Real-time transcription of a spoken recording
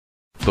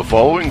The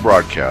following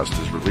broadcast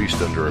is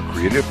released under a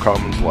Creative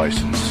Commons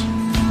license.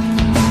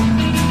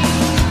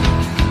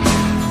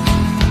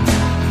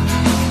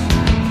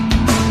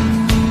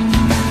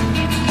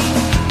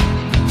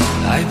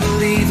 I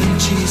believe in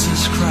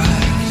Jesus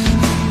Christ,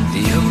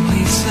 the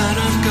only Son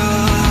of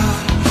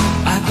God.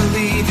 I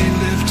believe He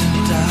lived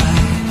and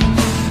died,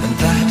 and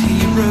that He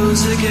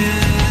rose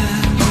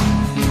again.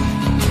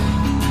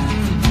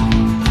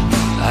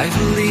 I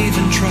believe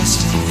and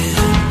trust in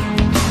Him.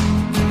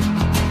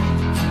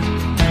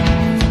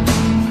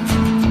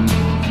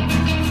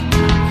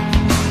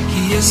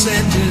 He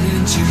ascended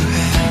into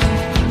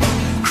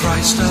heaven.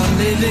 Christ, our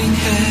living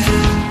head,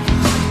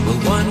 will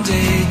one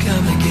day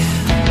come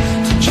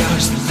again to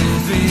judge the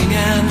living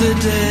and the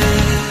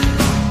dead.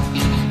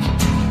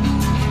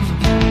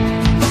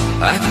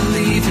 I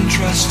believe and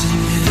trust in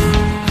Him.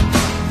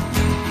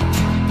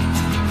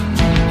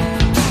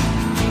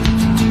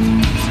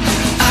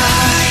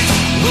 I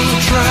will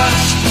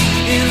trust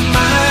in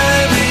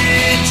my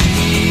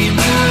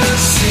Redeemer,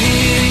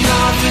 sing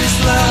of His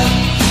love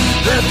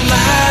that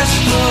lasts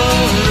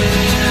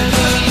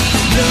forever,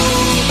 know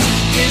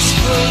His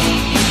full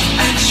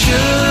and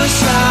sure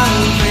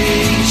salvation.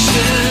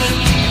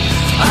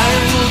 I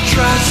will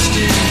trust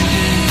in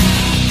Him.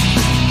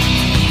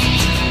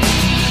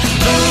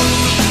 Though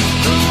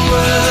the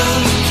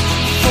world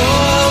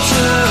falls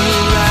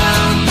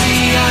around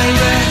me, I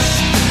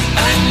rest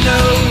and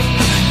know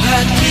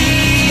that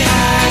He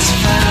has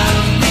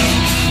found me.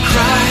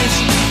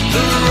 Christ,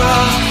 the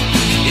rock,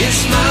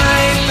 is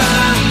my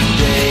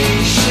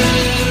foundation.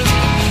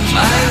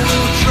 I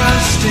will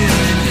trust in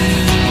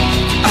Him.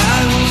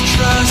 I will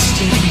trust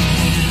in Him.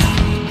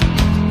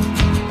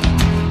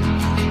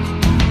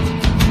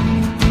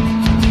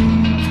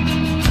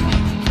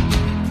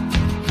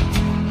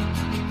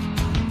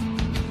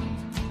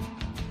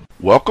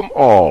 Welcome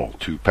all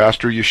to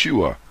Pastor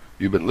Yeshua.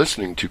 You've been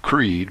listening to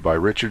Creed by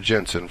Richard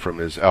Jensen from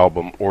his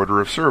album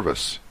Order of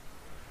Service.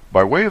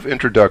 By way of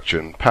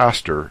introduction,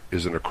 Pastor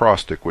is an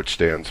acrostic which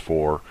stands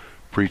for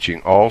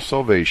Preaching All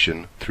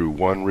Salvation Through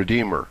One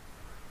Redeemer.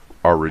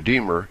 Our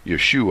Redeemer,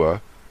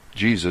 Yeshua,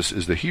 Jesus,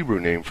 is the Hebrew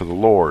name for the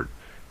Lord.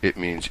 It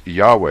means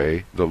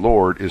Yahweh, the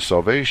Lord, is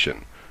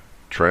salvation.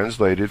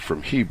 Translated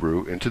from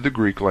Hebrew into the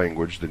Greek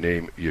language, the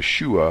name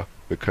Yeshua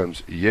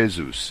becomes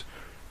Jesus.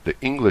 The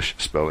English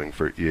spelling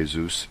for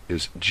Jesus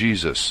is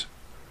Jesus.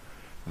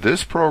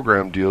 This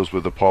program deals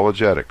with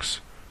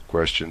apologetics,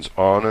 questions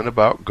on and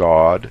about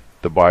God,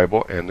 the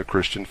Bible, and the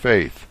Christian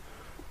faith.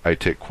 I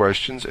take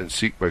questions and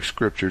seek by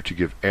Scripture to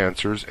give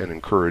answers and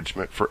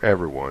encouragement for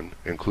everyone,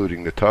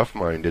 including the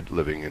tough-minded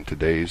living in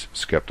today's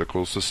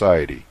skeptical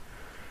society.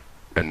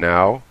 And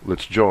now,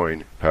 let's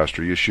join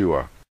Pastor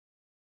Yeshua.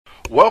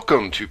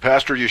 Welcome to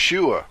Pastor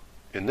Yeshua.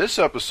 In this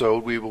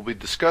episode, we will be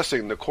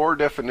discussing the core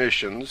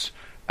definitions,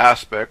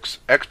 aspects,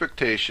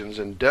 expectations,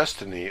 and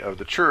destiny of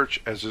the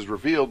church as is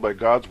revealed by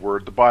God's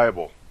Word, the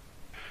Bible.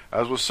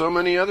 As with so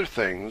many other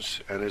things,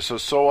 and is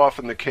so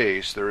often the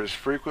case, there is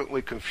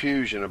frequently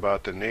confusion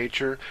about the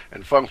nature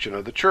and function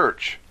of the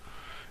church.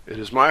 It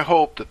is my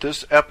hope that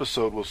this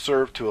episode will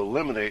serve to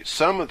eliminate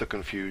some of the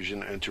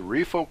confusion and to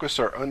refocus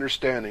our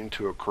understanding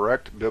to a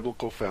correct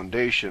biblical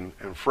foundation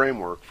and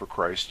framework for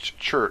Christ's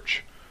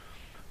church.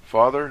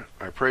 Father,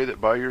 I pray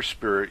that by your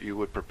Spirit you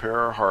would prepare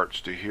our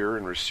hearts to hear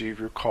and receive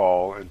your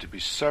call and to be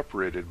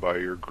separated by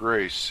your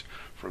grace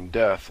from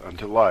death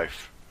unto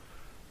life.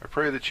 I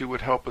pray that you would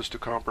help us to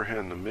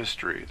comprehend the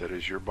mystery that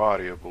is your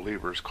body of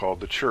believers called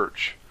the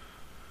church.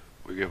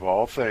 We give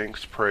all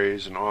thanks,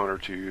 praise, and honor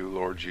to you,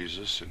 Lord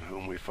Jesus, in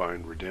whom we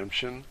find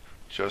redemption,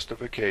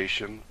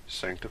 justification,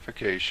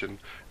 sanctification,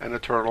 and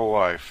eternal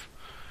life.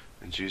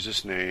 In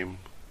Jesus' name,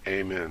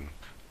 amen.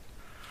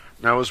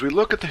 Now, as we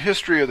look at the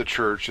history of the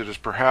church, it is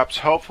perhaps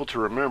helpful to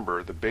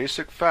remember the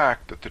basic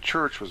fact that the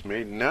church was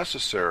made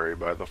necessary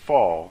by the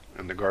fall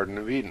in the Garden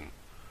of Eden.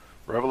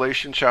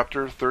 Revelation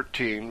chapter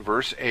 13,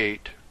 verse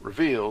 8,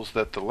 reveals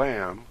that the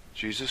Lamb,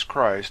 Jesus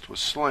Christ, was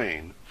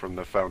slain from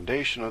the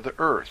foundation of the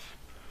earth.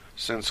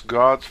 Since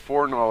God's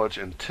foreknowledge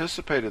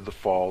anticipated the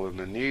fall and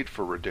the need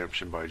for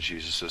redemption by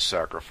Jesus'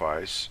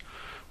 sacrifice,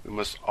 we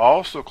must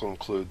also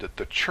conclude that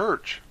the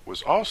church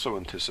was also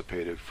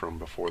anticipated from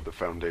before the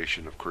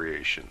foundation of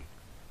creation.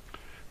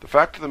 The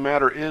fact of the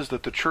matter is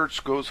that the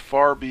church goes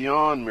far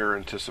beyond mere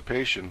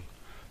anticipation.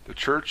 The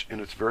church in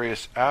its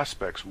various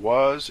aspects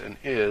was and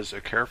is a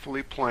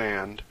carefully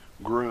planned,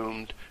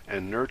 groomed,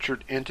 and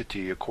nurtured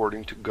entity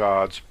according to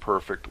God's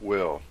perfect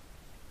will.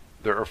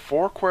 There are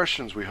 4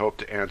 questions we hope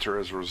to answer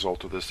as a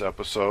result of this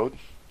episode.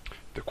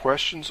 The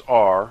questions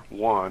are: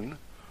 1.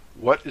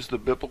 What is the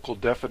biblical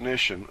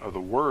definition of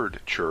the word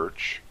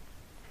church?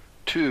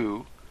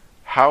 2.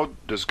 How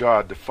does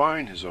God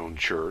define His own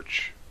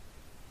church?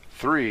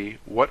 3.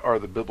 What are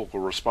the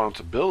biblical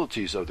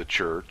responsibilities of the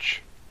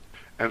church?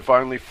 And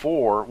finally,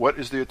 4. What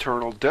is the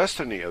eternal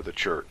destiny of the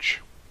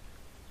church?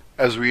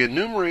 As we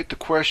enumerate the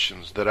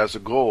questions that as a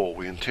goal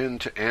we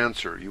intend to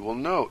answer, you will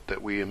note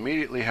that we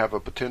immediately have a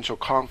potential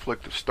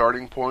conflict of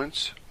starting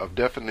points, of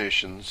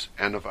definitions,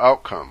 and of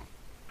outcome.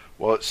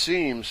 Well, it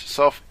seems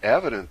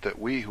self-evident that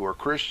we who are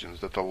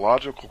Christians, that the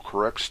logical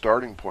correct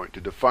starting point to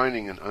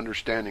defining and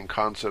understanding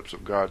concepts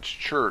of God's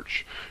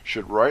church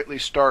should rightly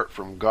start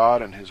from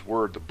God and His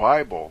Word, the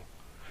Bible.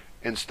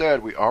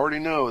 Instead, we already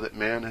know that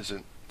man has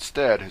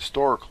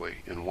historically,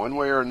 in one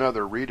way or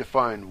another,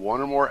 redefined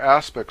one or more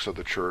aspects of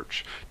the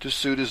church to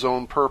suit his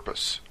own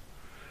purpose.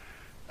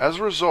 As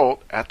a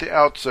result, at the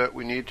outset,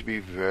 we need to be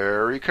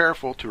very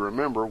careful to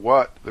remember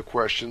what the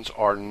questions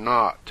are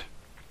not.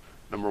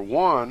 Number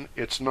one,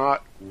 it's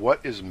not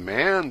what is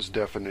man's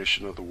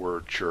definition of the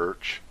word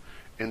church.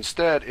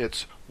 Instead,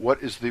 it's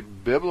what is the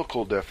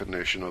biblical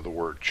definition of the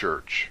word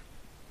church.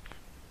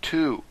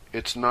 2,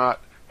 it's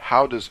not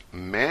how does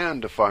man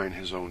define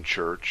his own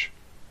church.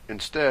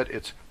 Instead,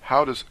 it's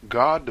how does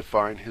God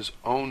define His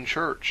own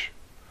church.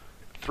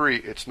 3,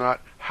 it's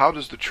not how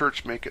does the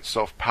church make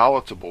itself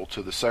palatable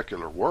to the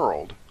secular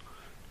world.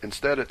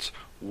 Instead, it's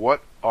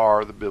what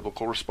are the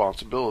biblical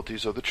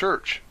responsibilities of the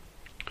church.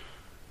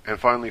 And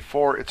finally,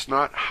 4, it's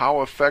not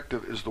how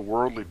effective is the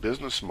worldly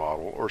business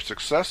model or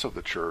success of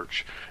the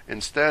church.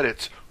 Instead,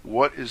 it's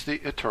what is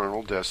the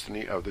eternal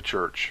destiny of the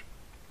church.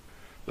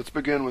 Let's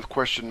begin with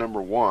question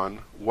number 1.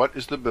 What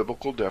is the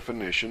biblical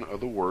definition of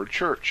the word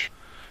church?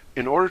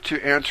 In order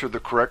to answer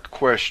the correct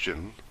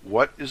question,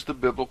 what is the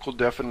biblical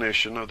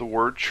definition of the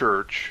word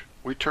church,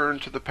 we turn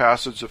to the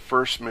passage of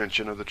first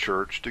mention of the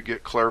church to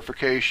get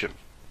clarification.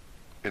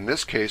 In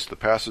this case, the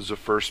passage of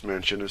first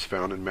mention is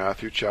found in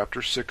Matthew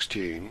chapter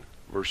 16,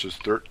 verses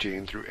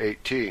 13 through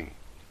 18.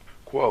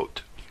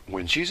 Quote,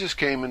 "When Jesus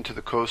came into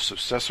the coasts of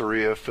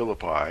Caesarea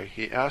Philippi,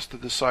 he asked the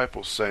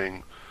disciples,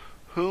 saying,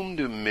 'Whom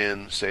do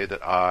men say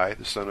that I,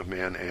 the Son of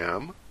Man,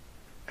 am?'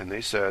 And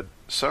they said,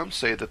 'Some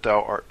say that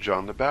thou art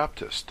John the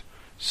Baptist,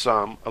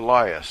 some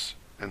Elias,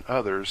 and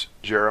others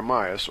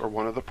Jeremias or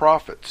one of the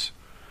prophets.'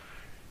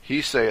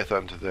 He saith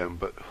unto them,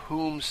 'But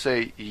whom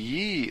say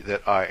ye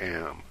that I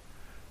am?'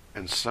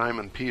 And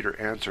Simon Peter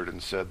answered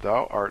and said,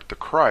 'Thou art the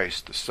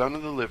Christ, the Son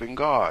of the living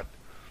God.'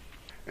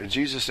 And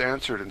Jesus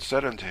answered and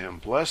said unto him,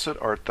 'Blessed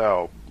art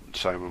thou,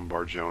 Simon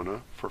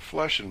Bar-Jonah, for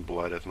flesh and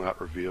blood hath not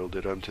revealed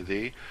it unto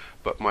thee,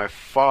 but my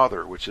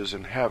Father which is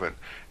in heaven.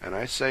 And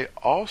I say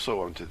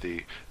also unto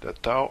thee,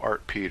 that thou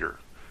art Peter,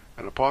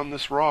 and upon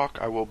this rock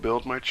I will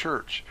build my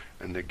church,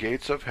 and the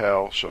gates of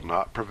hell shall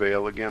not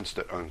prevail against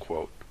it.'"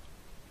 Unquote.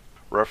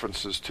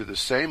 References to the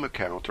same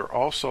account are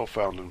also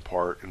found in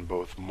part in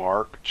both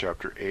Mark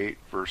chapter 8,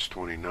 verse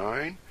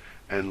 29,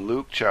 and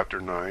Luke chapter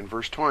 9,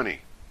 verse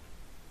 20.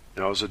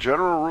 Now, as a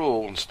general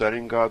rule in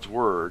studying God's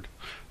Word,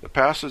 the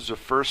passage of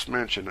first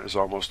mention is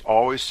almost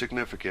always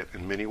significant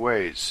in many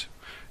ways.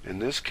 In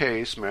this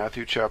case,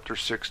 Matthew chapter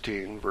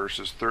 16,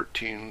 verses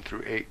 13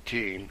 through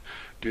 18,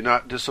 do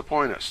not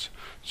disappoint us.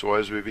 So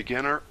as we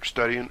begin our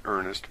study in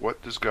earnest,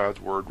 what does God's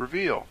Word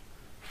reveal?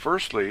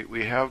 Firstly,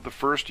 we have the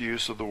first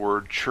use of the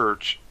word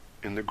church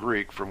in the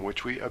Greek, from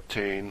which we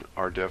obtain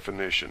our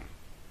definition.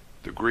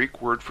 The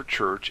Greek word for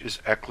church is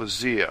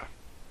ekklesia.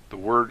 The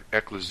word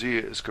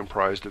ekklesia is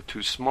comprised of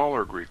two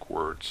smaller Greek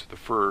words. The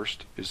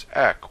first is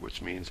ek,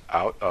 which means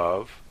out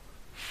of,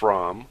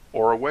 from,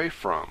 or away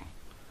from.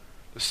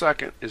 The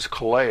second is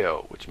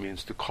kaleo, which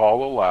means to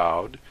call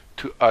aloud,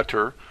 to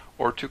utter,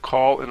 or to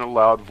call in a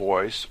loud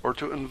voice, or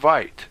to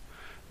invite.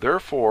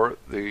 Therefore,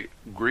 the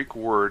Greek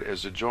word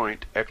as a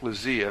joint,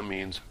 ekklesia,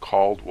 means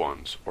called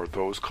ones, or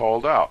those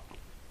called out.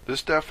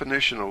 This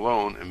definition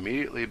alone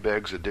immediately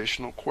begs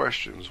additional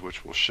questions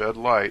which will shed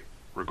light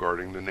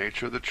regarding the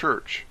nature of the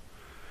church.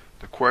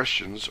 The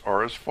questions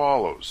are as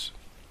follows.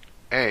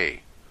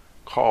 A.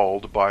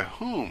 Called by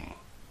whom?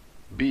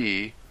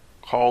 B.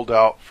 Called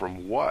out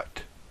from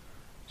what?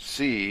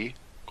 C.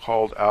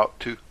 Called out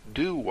to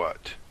do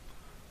what?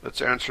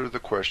 Let's answer the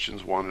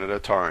questions one at a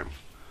time.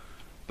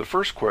 The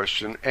first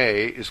question,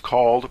 A, is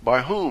called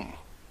by whom?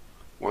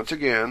 Once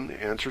again,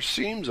 the answer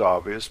seems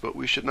obvious, but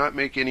we should not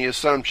make any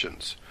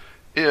assumptions.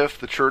 If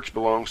the church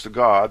belongs to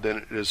God, then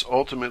it is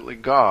ultimately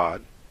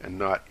God, and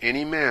not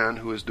any man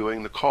who is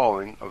doing the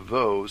calling of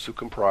those who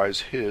comprise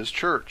His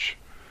church.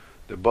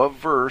 The above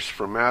verse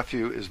from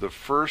Matthew is the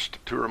first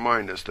to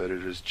remind us that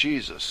it is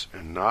Jesus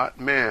and not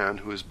man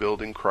who is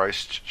building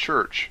Christ's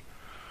church.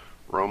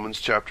 Romans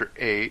chapter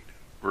 8,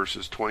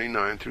 verses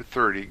 29 through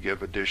 30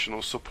 give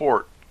additional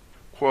support.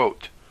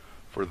 Quote,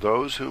 "For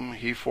those whom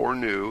He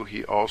foreknew,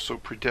 He also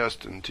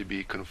predestined to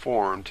be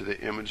conformed to the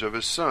image of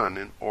His Son,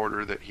 in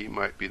order that He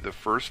might be the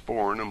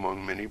firstborn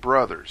among many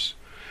brothers.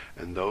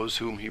 And those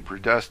whom He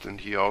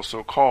predestined, He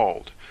also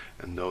called.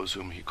 And those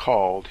whom He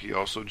called, He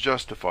also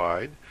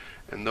justified.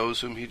 And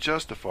those whom He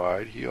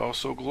justified, He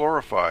also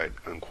glorified."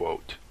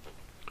 Unquote.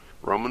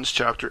 Romans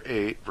chapter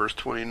 8, verse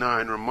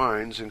 29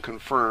 reminds and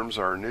confirms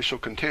our initial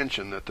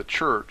contention that the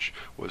church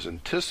was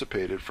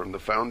anticipated from the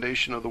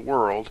foundation of the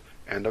world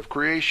and of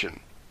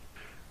creation.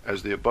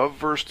 As the above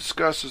verse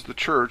discusses the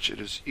church, it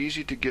is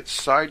easy to get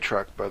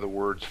sidetracked by the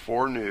words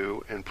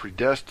foreknew and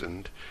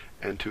predestined,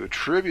 and to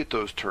attribute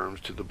those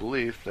terms to the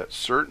belief that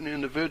certain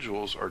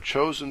individuals are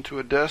chosen to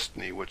a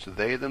destiny which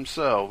they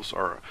themselves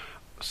are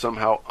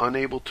somehow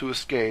unable to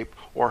escape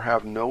or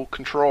have no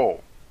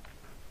control.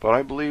 But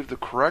I believe the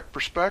correct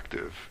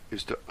perspective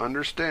is to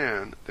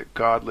understand that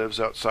God lives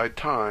outside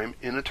time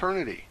in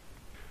eternity.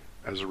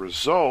 As a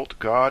result,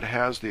 God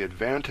has the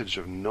advantage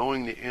of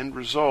knowing the end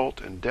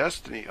result and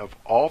destiny of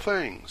all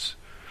things.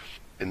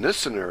 In this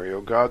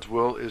scenario, God's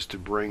will is to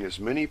bring as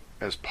many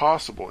as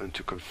possible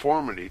into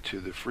conformity to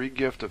the free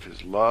gift of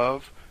His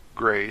love,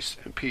 grace,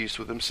 and peace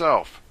with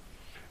Himself.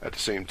 At the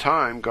same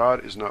time,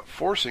 God is not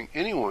forcing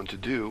anyone to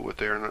do what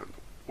they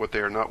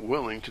are not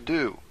willing to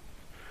do.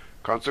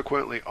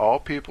 Consequently, all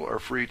people are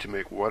free to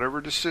make whatever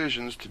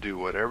decisions to do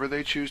whatever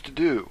they choose to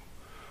do.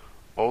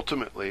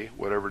 Ultimately,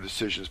 whatever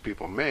decisions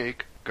people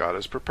make, God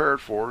is prepared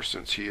for,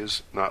 since He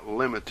is not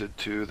limited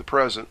to the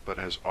present, but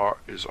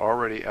is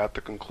already at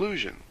the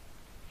conclusion.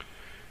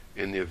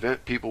 In the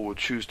event people would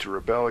choose to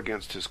rebel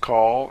against His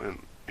call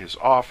and His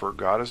offer,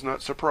 God is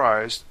not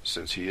surprised,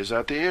 since He is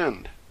at the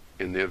end.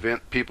 In the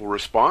event people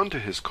respond to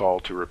His call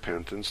to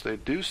repentance, they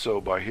do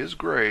so by His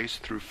grace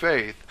through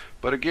faith,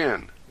 but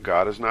again,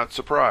 God is not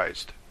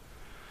surprised.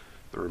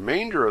 The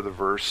remainder of the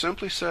verse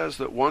simply says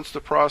that once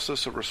the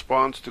process of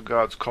response to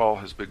God's call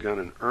has begun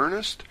in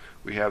earnest,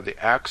 we have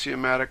the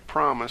axiomatic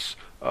promise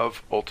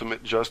of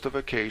ultimate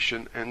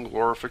justification and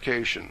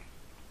glorification.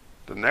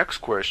 The next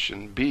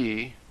question,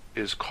 B,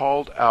 is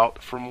called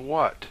out from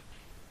what?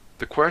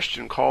 The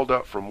question, called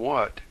out from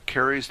what,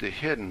 carries the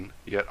hidden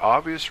yet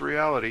obvious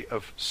reality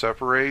of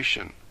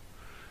separation.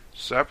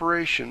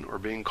 Separation, or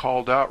being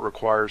called out,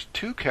 requires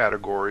two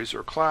categories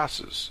or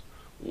classes.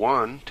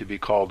 One to be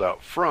called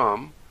out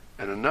from,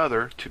 and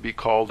another to be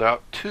called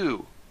out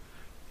to.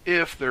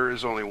 If there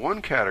is only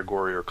one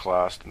category or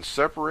class, then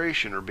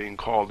separation or being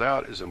called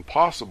out is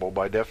impossible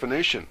by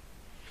definition.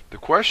 The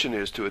question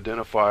is to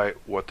identify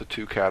what the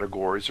two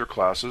categories or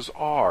classes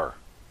are.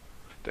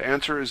 The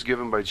answer is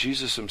given by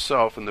Jesus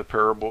Himself in the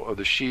parable of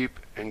the sheep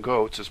and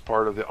goats as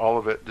part of the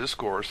Olivet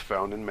Discourse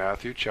found in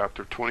Matthew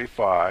chapter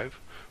 25,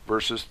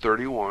 verses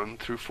 31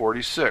 through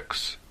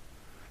 46.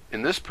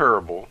 In this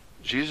parable,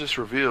 Jesus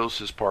reveals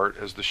His part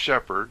as the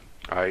shepherd,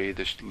 i.e.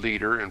 the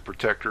leader and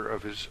protector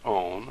of His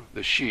own,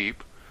 the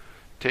sheep,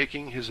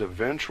 taking His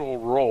eventual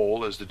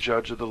role as the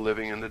judge of the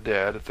living and the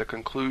dead at the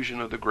conclusion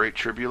of the Great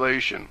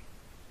Tribulation.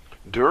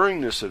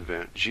 During this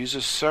event,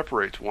 Jesus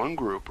separates one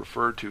group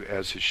referred to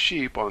as His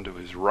sheep onto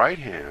His right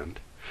hand,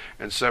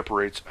 and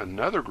separates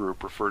another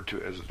group referred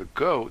to as the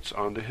goats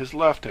onto His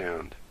left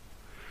hand.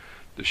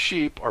 The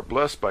sheep are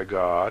blessed by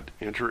God,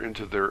 enter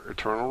into their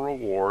eternal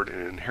reward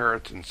and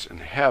inheritance in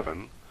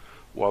heaven,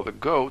 while the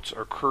goats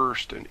are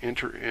cursed and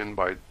enter in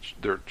by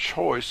their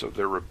choice of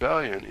their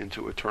rebellion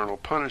into eternal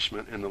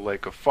punishment in the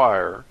lake of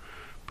fire,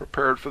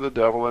 prepared for the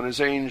devil and his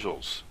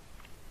angels.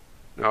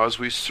 Now, as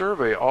we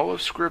survey all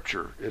of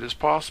Scripture, it is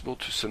possible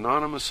to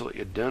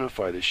synonymously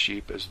identify the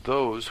sheep as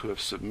those who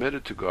have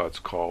submitted to God's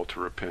call to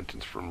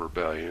repentance from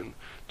rebellion,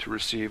 to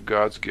receive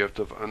God's gift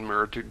of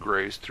unmerited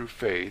grace through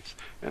faith,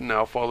 and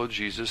now follow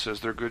Jesus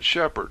as their good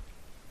shepherd.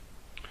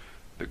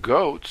 The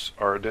goats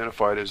are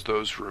identified as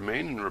those who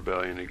remain in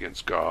rebellion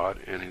against God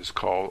and His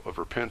call of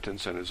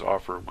repentance and His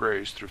offer of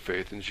grace through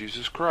faith in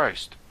Jesus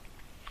Christ.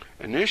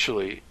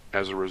 Initially,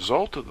 as a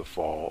result of the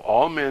fall,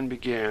 all men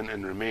began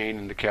and remain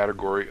in the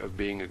category of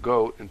being a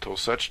goat until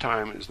such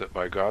time as that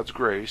by God's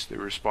grace they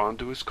respond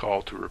to His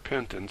call to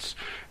repentance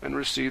and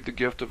receive the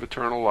gift of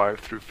eternal life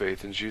through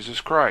faith in Jesus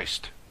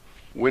Christ.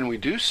 When we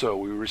do so,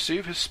 we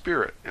receive His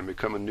Spirit and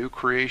become a new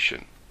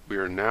creation. We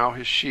are now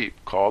His sheep,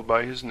 called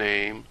by His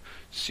name,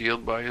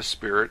 sealed by His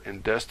Spirit,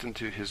 and destined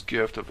to His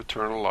gift of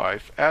eternal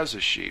life as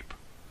a sheep.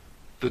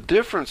 The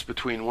difference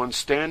between one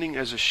standing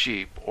as a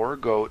sheep or a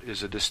goat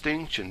is a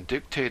distinction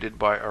dictated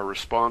by our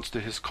response to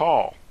His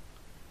call.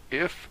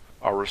 If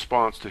our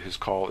response to His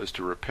call is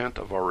to repent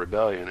of our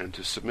rebellion and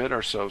to submit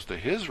ourselves to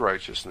His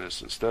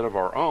righteousness instead of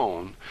our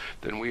own,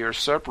 then we are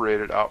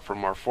separated out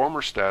from our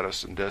former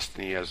status and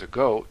destiny as a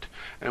goat,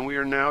 and we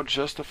are now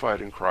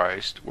justified in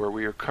Christ, where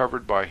we are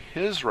covered by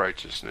His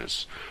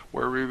righteousness,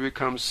 where we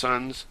become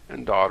sons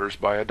and daughters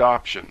by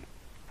adoption.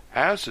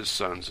 As His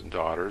sons and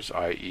daughters,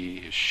 i.e.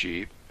 His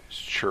sheep, His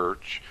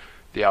church,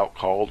 the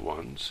outcalled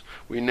ones,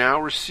 we now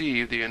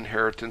receive the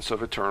inheritance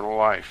of eternal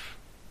life.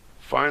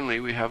 Finally,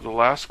 we have the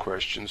last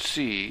question,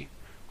 C,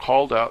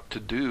 called out to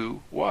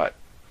do what?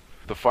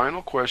 The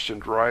final question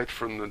derived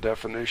from the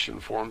definition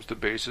forms the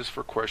basis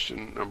for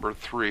question number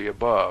 3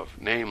 above,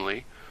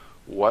 namely,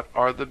 what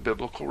are the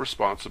biblical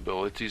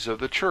responsibilities of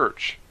the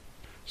church?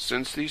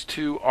 Since these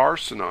two are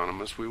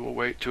synonymous, we will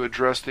wait to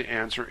address the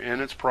answer in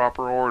its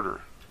proper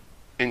order.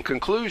 In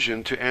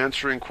conclusion, to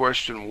answering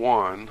question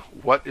 1,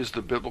 what is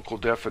the biblical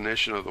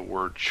definition of the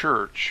word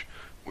church,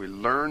 we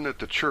learn that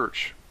the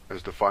church,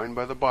 as defined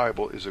by the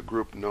Bible, is a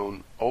group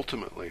known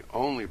ultimately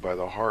only by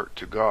the heart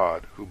to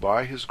God, who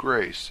by His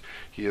grace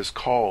He has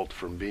called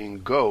from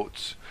being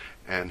goats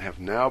and have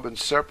now been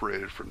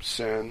separated from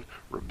sin,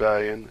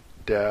 rebellion,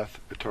 death,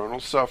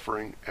 eternal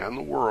suffering, and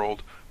the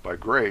world by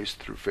grace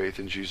through faith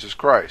in Jesus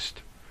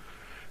Christ.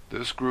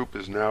 This group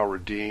is now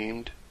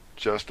redeemed,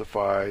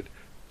 justified,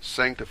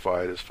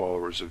 sanctified as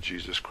followers of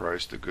Jesus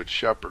Christ, the Good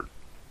Shepherd.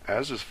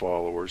 As His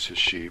followers, His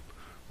sheep,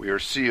 We are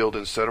sealed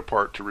and set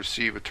apart to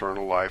receive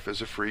eternal life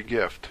as a free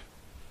gift.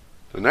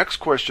 The next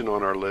question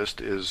on our list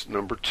is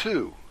number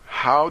 2.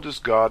 How does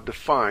God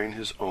define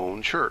His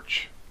own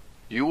church?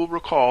 You will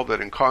recall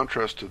that in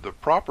contrast to the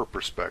proper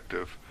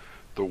perspective,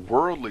 the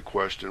worldly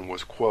question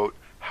was, quote,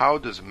 how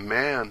does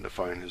man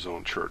define his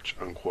own church,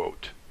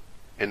 unquote.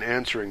 In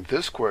answering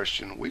this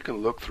question, we can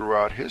look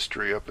throughout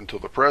history up until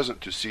the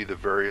present to see the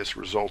various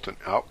resultant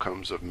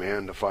outcomes of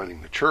man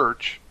defining the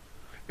church.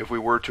 If we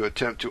were to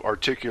attempt to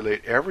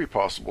articulate every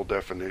possible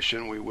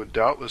definition, we would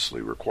doubtlessly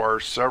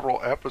require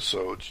several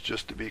episodes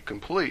just to be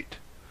complete.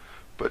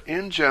 But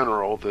in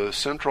general, the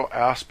central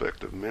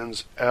aspect of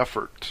men's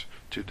effort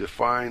to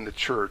define the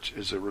church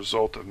is a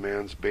result of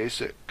man's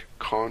basic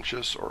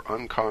conscious or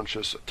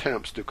unconscious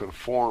attempts to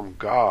conform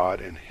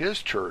God and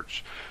His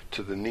church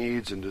to the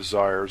needs and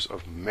desires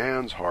of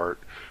man's heart,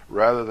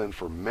 rather than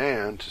for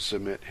man to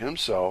submit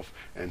himself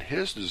and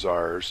his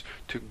desires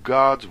to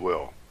God's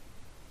will.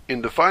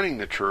 In defining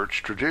the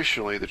church,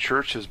 traditionally the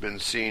church has been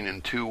seen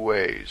in 2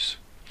 ways.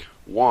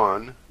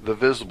 1. The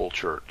visible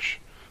church.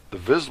 The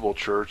visible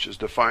church is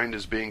defined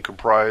as being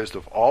comprised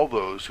of all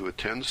those who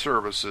attend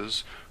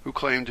services, who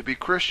claim to be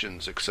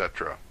Christians,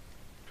 etc.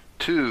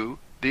 2.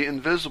 The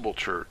invisible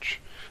church.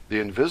 The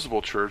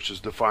invisible church is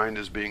defined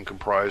as being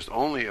comprised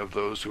only of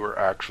those who are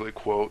actually,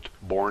 quote,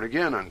 born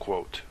again,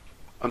 unquote.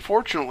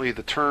 Unfortunately,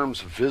 the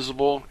terms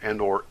visible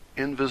and or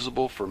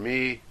invisible for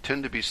me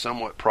tend to be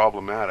somewhat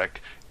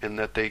problematic in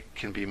that they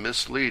can be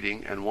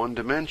misleading and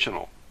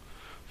one-dimensional.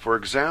 For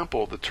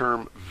example, the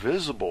term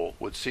visible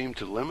would seem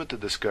to limit the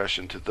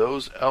discussion to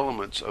those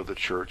elements of the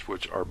church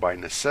which are by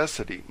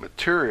necessity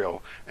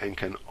material and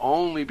can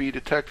only be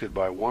detected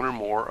by one or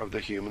more of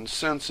the human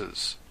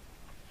senses.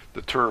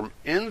 The term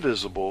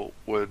invisible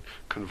would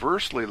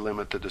conversely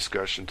limit the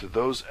discussion to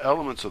those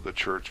elements of the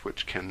church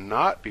which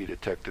cannot be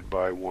detected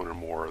by one or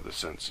more of the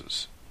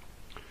senses.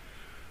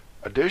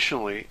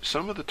 Additionally,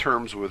 some of the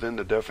terms within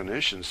the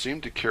definition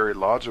seem to carry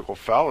logical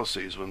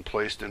fallacies when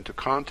placed into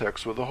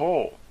context with the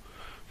whole.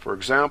 For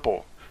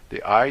example,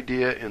 the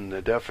idea in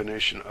the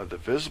definition of the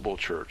visible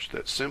church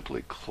that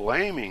simply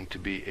claiming to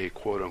be a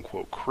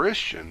quote-unquote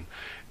Christian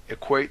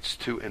equates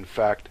to, in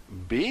fact,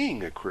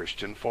 being a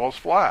Christian falls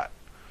flat.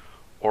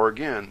 Or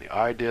again, the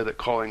idea that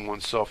calling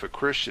oneself a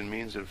Christian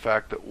means in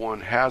fact that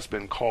one has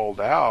been called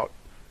out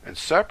and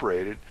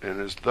separated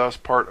and is thus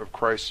part of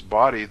Christ's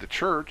body, the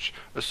church,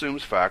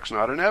 assumes facts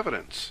not in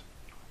evidence.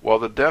 While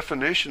the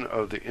definition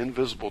of the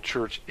invisible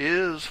church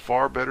is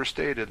far better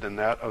stated than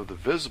that of the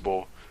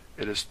visible,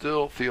 it is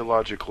still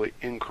theologically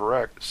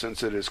incorrect,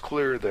 since it is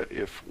clear that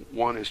if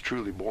one is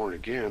truly born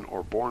again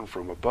or born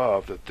from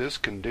above, that this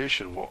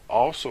condition will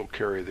also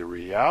carry the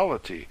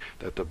reality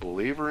that the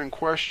believer in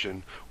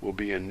question will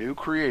be a new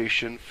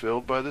creation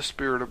filled by the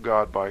Spirit of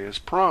God by His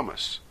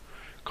promise.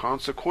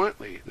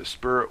 Consequently, the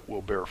Spirit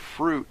will bear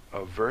fruit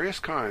of various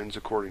kinds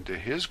according to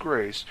His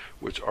grace,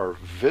 which are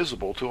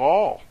visible to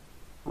all.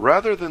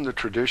 Rather than the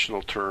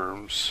traditional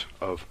terms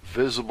of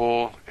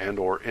visible and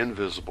or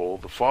invisible,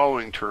 the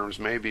following terms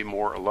may be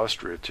more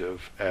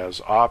illustrative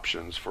as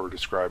options for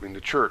describing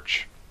the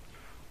church.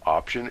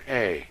 Option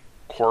A,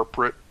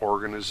 corporate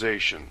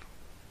organization.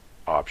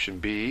 Option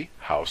B,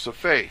 house of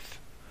faith.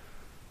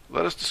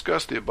 Let us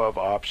discuss the above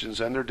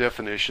options and their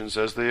definitions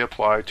as they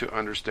apply to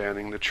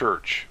understanding the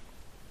church.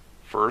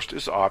 First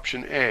is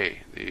option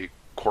A, the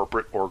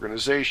corporate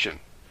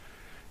organization.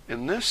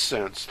 In this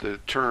sense, the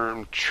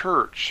term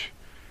church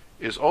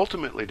is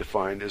ultimately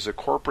defined as a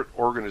corporate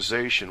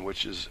organization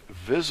which is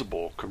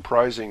visible,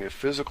 comprising a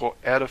physical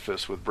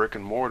edifice with brick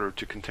and mortar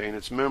to contain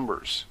its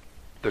members.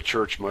 The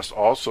church must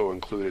also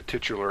include a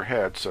titular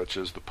head such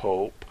as the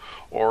Pope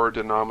or a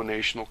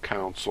denominational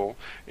council,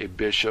 a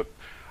bishop,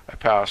 a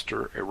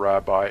pastor, a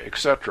rabbi,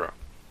 etc.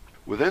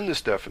 Within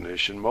this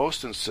definition,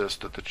 most insist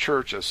that the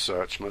church as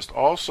such must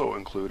also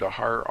include a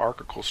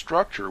hierarchical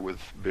structure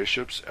with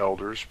bishops,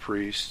 elders,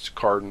 priests,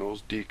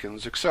 cardinals,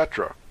 deacons,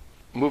 etc.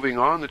 Moving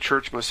on, the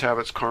church must have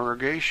its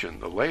congregation,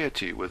 the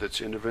laity, with its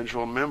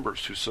individual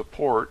members who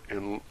support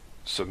and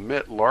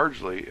submit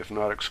largely, if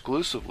not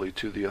exclusively,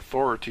 to the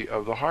authority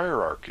of the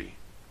hierarchy.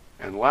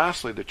 And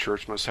lastly, the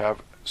church must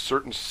have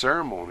certain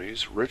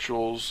ceremonies,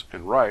 rituals,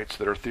 and rites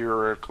that are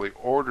theoretically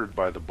ordered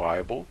by the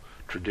Bible,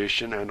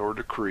 tradition, and or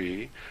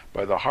decree,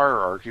 by the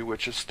hierarchy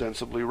which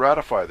ostensibly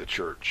ratify the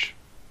church.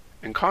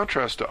 In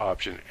contrast to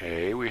option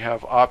A, we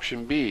have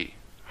option B,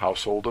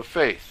 household of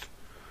faith.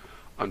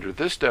 Under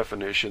this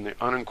definition, the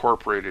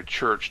unincorporated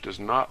church does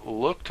not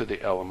look to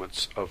the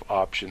elements of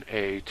option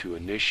A to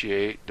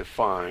initiate,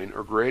 define,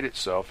 or grade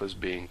itself as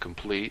being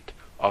complete,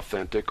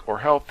 authentic, or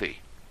healthy.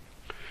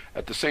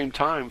 At the same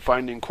time,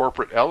 finding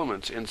corporate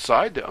elements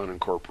inside the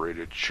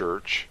unincorporated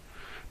church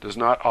does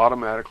not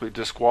automatically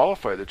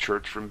disqualify the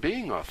church from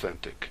being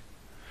authentic.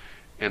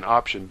 In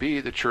option B,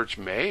 the church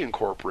may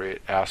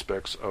incorporate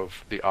aspects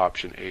of the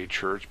option A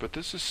church, but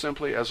this is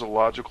simply as a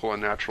logical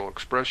and natural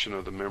expression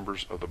of the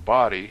members of the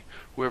body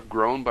who have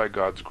grown by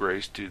God's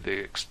grace to the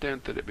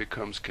extent that it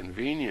becomes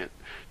convenient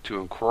to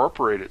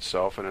incorporate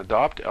itself and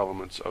adopt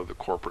elements of the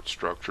corporate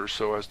structure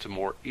so as to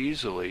more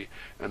easily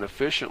and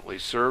efficiently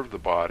serve the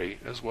body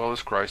as well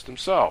as Christ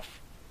himself.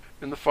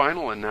 In the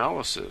final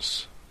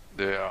analysis,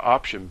 the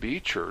option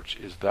B church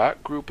is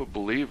that group of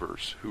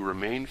believers who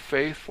remain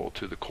faithful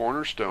to the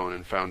cornerstone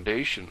and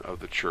foundation of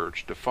the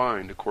church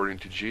defined according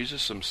to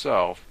Jesus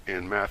himself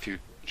in Matthew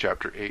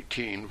chapter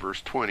 18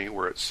 verse 20,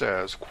 where it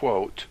says,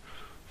 quote,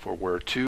 "For where two